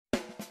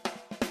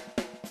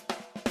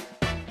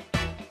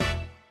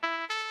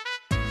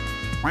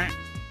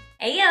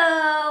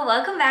Heyo!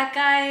 Welcome back,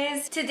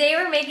 guys! Today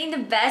we're making the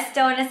best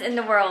donuts in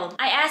the world.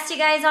 I asked you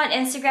guys on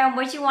Instagram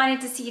what you wanted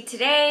to see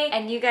today,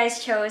 and you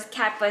guys chose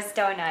Catbus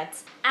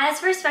donuts. As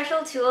for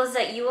special tools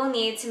that you will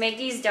need to make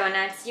these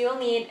donuts, you'll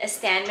need a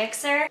stand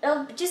mixer.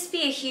 It'll just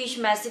be a huge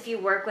mess if you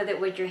work with it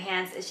with your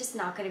hands. It's just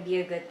not going to be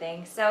a good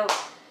thing. So,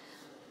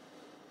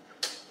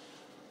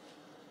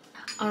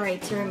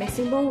 alright, to our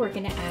mixing bowl, we're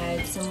going to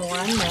add some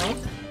warm milk.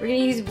 We're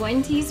going to use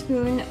 1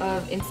 teaspoon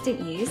of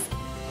instant yeast.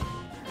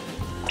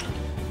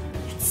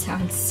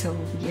 Sounds so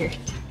weird.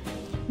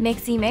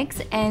 Mixy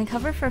mix and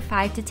cover for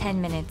 5 to 10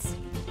 minutes.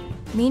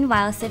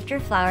 Meanwhile, sift your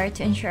flour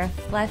to ensure a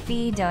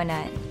fluffy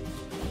donut.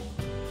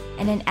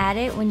 And then add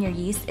it when your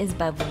yeast is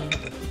bubbling.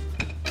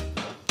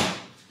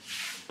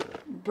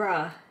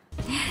 Bruh.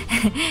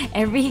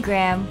 Every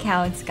gram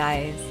counts,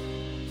 guys.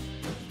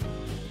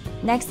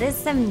 Next is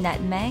some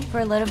nutmeg for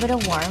a little bit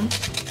of warmth.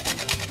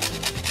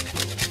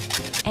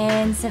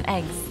 And some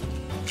eggs.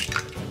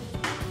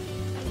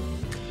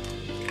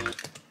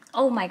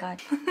 Oh my god.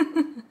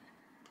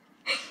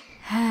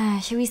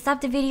 Should we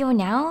stop the video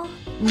now?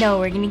 No,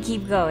 we're gonna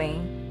keep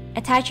going.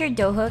 Attach your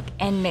dough hook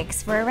and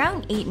mix for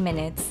around 8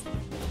 minutes.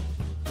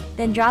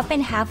 Then drop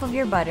in half of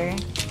your butter.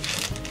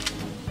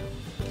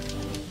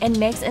 And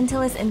mix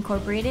until it's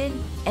incorporated,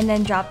 and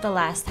then drop the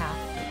last half.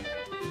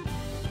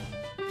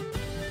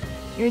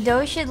 Your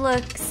dough should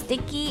look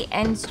sticky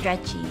and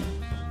stretchy.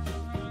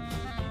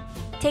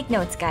 Take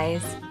notes,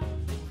 guys.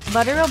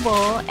 Butter a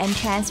bowl and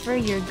transfer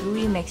your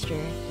gooey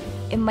mixture.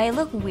 It might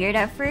look weird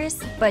at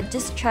first, but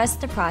just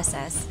trust the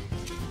process.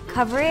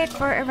 Cover it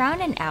for around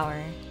an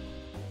hour.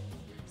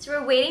 So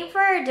we're waiting for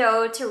our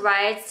dough to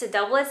rise to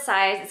double its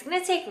size. It's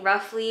gonna take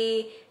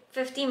roughly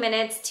 50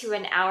 minutes to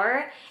an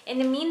hour. In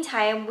the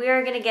meantime, we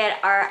are gonna get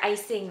our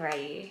icing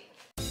ready.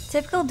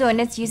 Typical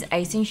donuts use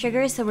icing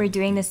sugar, so we're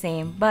doing the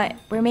same, but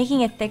we're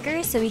making it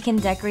thicker so we can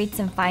decorate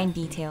some fine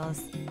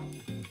details.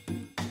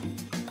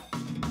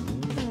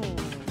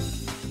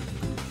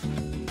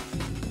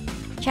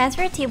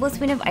 Transfer a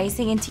tablespoon of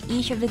icing into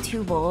each of the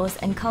 2 bowls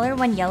and color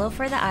one yellow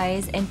for the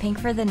eyes and pink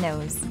for the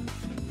nose.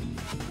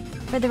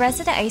 For the rest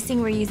of the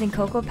icing, we're using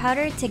cocoa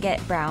powder to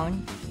get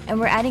brown, and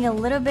we're adding a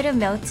little bit of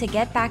milk to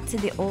get back to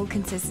the old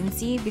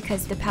consistency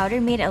because the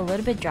powder made it a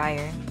little bit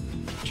drier.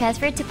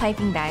 Transfer it to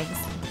piping bags.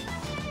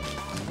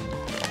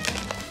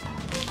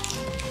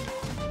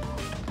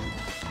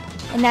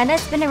 And now that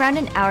it's been around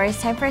an hour, it's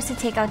time for us to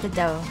take out the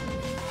dough.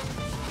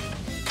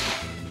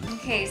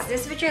 Okay, so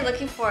this is what you're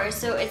looking for.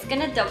 So it's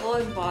gonna double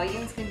in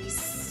volume. It's gonna be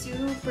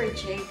super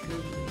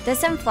jiggly.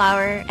 Dust some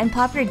flour and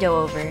pop your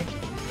dough over.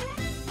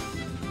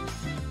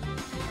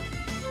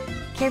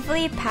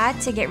 Carefully pat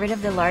to get rid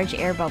of the large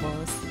air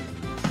bubbles.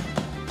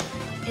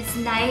 It's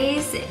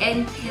nice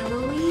and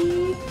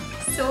pillowy.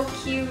 So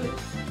cute.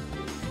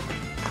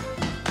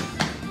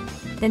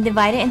 Then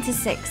divide it into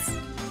 6.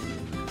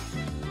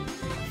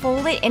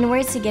 Fold it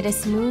inwards to get a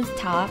smooth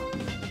top.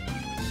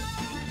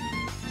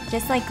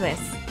 Just like this.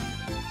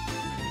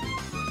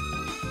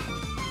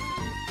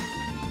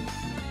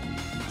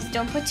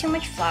 Don't put too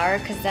much flour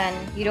because then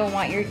you don't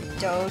want your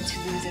dough to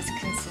lose its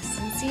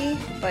consistency,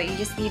 but you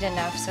just need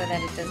enough so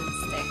that it doesn't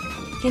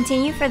stick.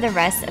 Continue for the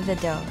rest of the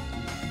dough.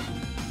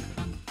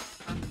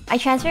 I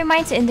transfer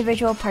mine to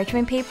individual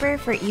parchment paper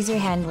for easier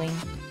handling.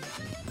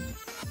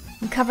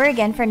 And cover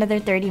again for another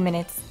 30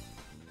 minutes.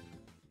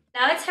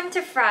 Now it's time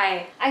to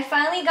fry. I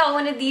finally got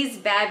one of these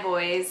bad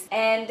boys,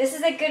 and this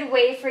is a good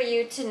way for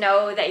you to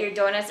know that your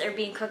donuts are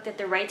being cooked at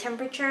the right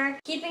temperature.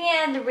 Keeping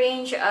it in the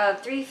range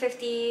of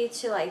 350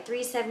 to like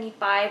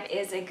 375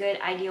 is a good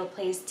ideal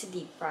place to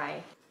deep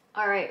fry.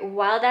 Alright,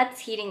 while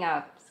that's heating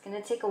up, it's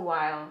gonna take a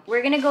while.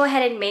 We're gonna go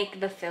ahead and make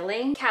the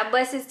filling.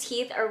 Catbus's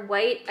teeth are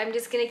white. I'm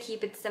just gonna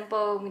keep it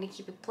simple. I'm gonna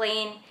keep it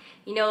plain.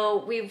 You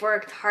know, we've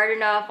worked hard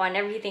enough on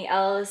everything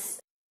else.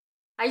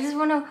 I just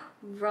want to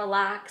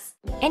relax.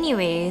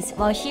 Anyways,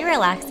 while she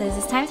relaxes,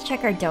 it's time to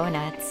check our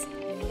donuts.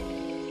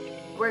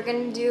 We're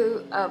gonna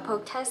do a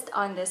poke test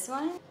on this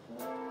one.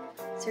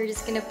 So we're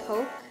just gonna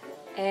poke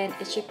and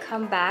it should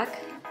come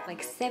back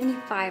like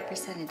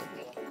 75% of the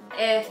way.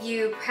 If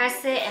you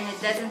press it and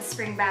it doesn't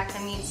spring back,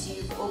 that means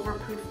you've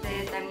overproofed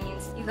it. That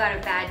means you got a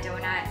bad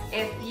donut.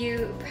 If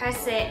you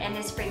press it and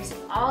it springs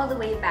all the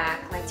way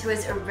back, like to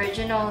its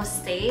original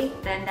state,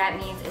 then that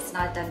means it's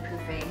not done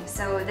proofing.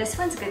 So this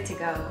one's good to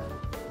go.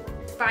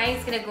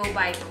 Frying's gonna go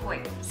by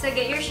quick. So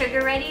get your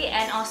sugar ready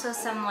and also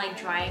some like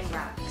drying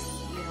racks.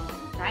 You know,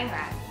 drying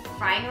racks?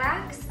 Frying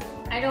racks?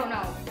 I don't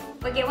know,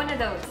 but get one of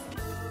those.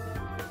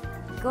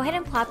 Go ahead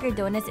and plop your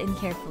donuts in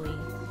carefully.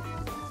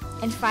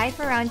 And fry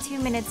for around 2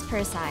 minutes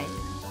per side.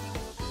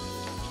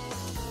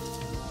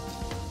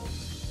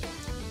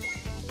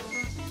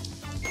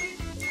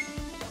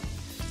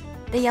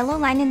 The yellow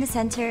line in the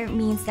center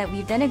means that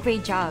we've done a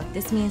great job.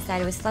 This means that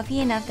it was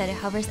fluffy enough that it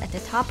hovers at the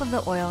top of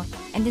the oil,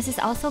 and this is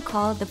also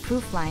called the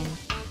proof line.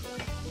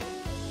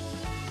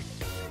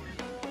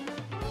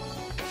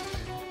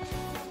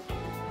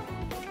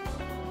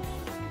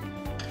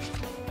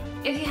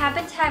 If you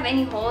happen to have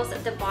any holes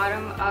at the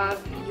bottom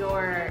of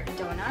your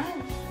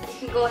donut,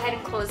 can go ahead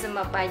and close them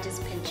up by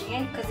just pinching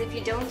it, because if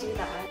you don't do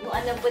that, you'll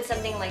end up with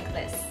something like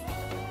this.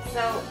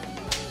 So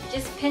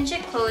just pinch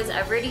it closed.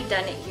 I've already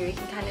done it here. You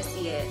can kind of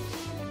see it.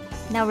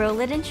 Now roll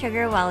it in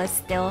sugar while it's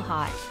still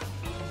hot.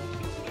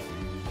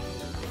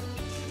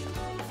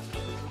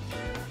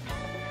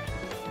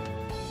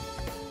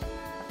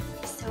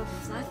 So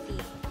fluffy.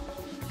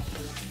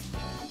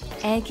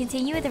 And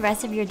continue with the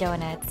rest of your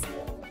donuts.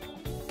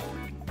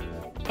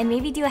 And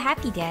maybe do a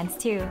happy dance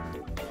too.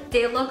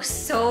 They look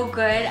so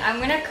good. I'm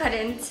gonna cut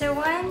into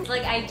one.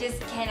 Like, I just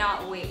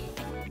cannot wait.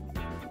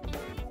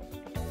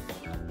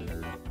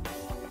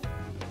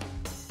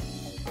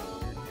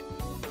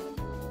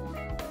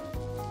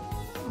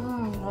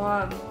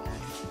 Oh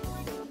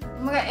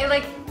my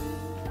god,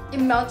 it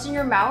melts in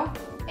your mouth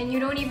and you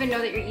don't even know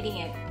that you're eating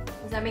it.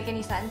 Does that make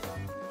any sense?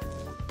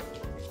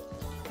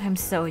 I'm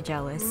so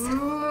jealous.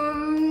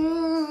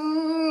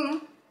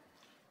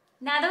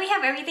 Now that we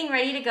have everything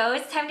ready to go,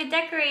 it's time to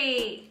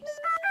decorate.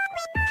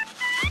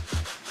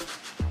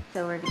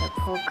 So we're gonna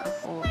poke a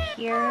hole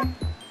here.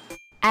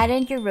 Add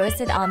in your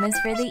roasted almonds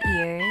for the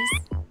ears.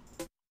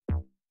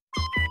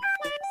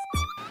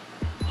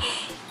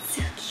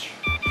 So cute.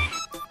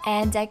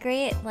 And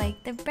decorate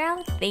like the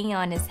brown thing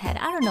on his head.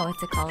 I don't know what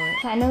to call it.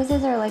 Cat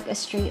noses are like a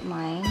straight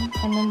line,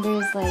 and then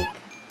there's like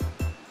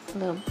a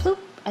little bloop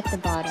at the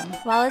bottom.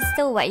 While it's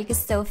still wet, you can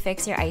still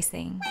fix your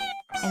icing.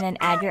 And then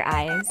add your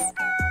eyes.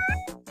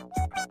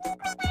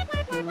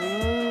 Ooh,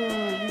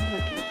 you're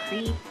looking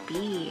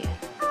creepy.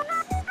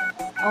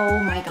 Oh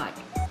my god.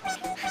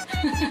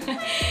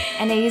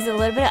 And I use a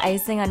little bit of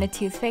icing on a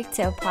toothpick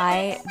to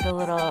apply the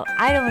little,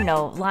 I don't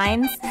know,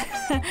 lines.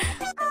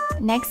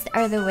 Next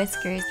are the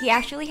whiskers. He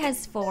actually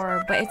has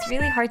 4, but it's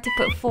really hard to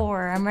put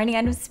 4. I'm running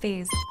out of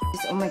space.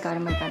 Oh my god, oh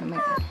my god, oh my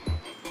god.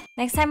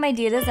 Next time I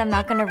do this, I'm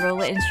not gonna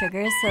roll it in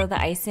sugar so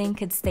the icing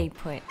could stay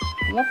put.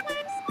 Yep.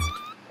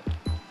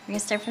 We're gonna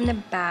start from the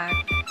back.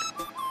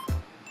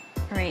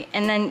 Alright,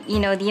 and then, you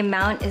know, the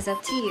amount is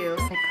up to you.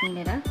 I clean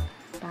it up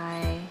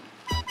by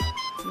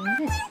doing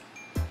this.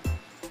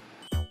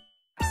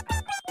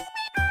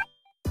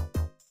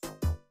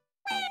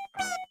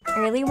 I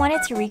really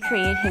wanted to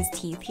recreate his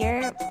teeth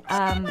here,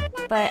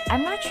 but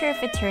I'm not sure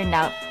if it turned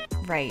out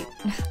right.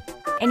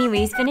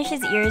 Anyways, finish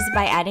his ears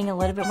by adding a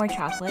little bit more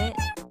chocolate.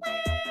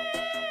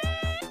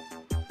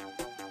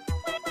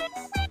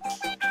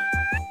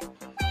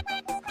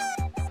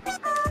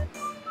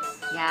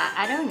 Yeah,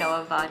 I don't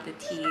know about the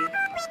teeth.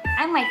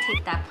 I might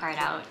take that part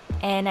out.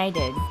 And I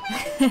did.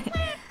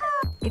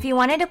 If you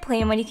wanted a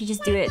plain one, you could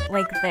just do it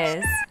like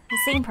this. The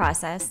same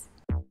process.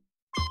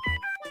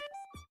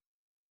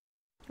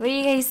 What do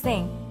you guys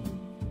think?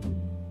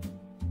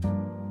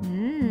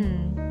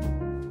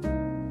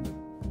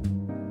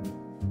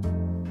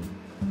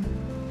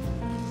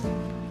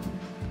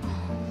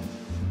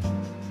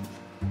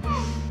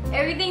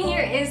 Everything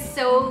here is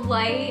so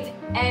light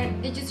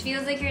and it just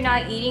feels like you're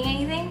not eating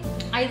anything.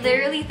 I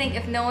literally think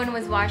if no one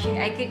was watching,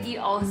 I could eat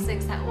all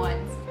 6 at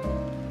once.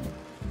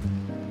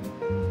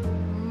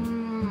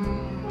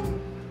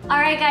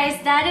 Alright guys,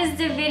 that is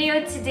the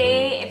video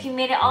today. If you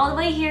made it all the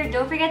way here,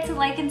 don't forget to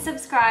like and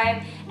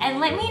subscribe. And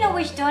let me know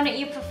which donut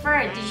you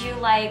prefer. Did you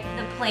like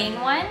the plain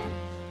one?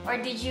 Or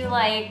did you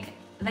like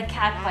the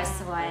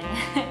Catbus one?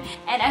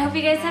 And I hope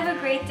you guys have a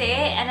great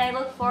day. And I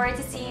look forward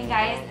to seeing you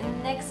guys in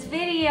the next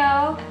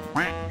video.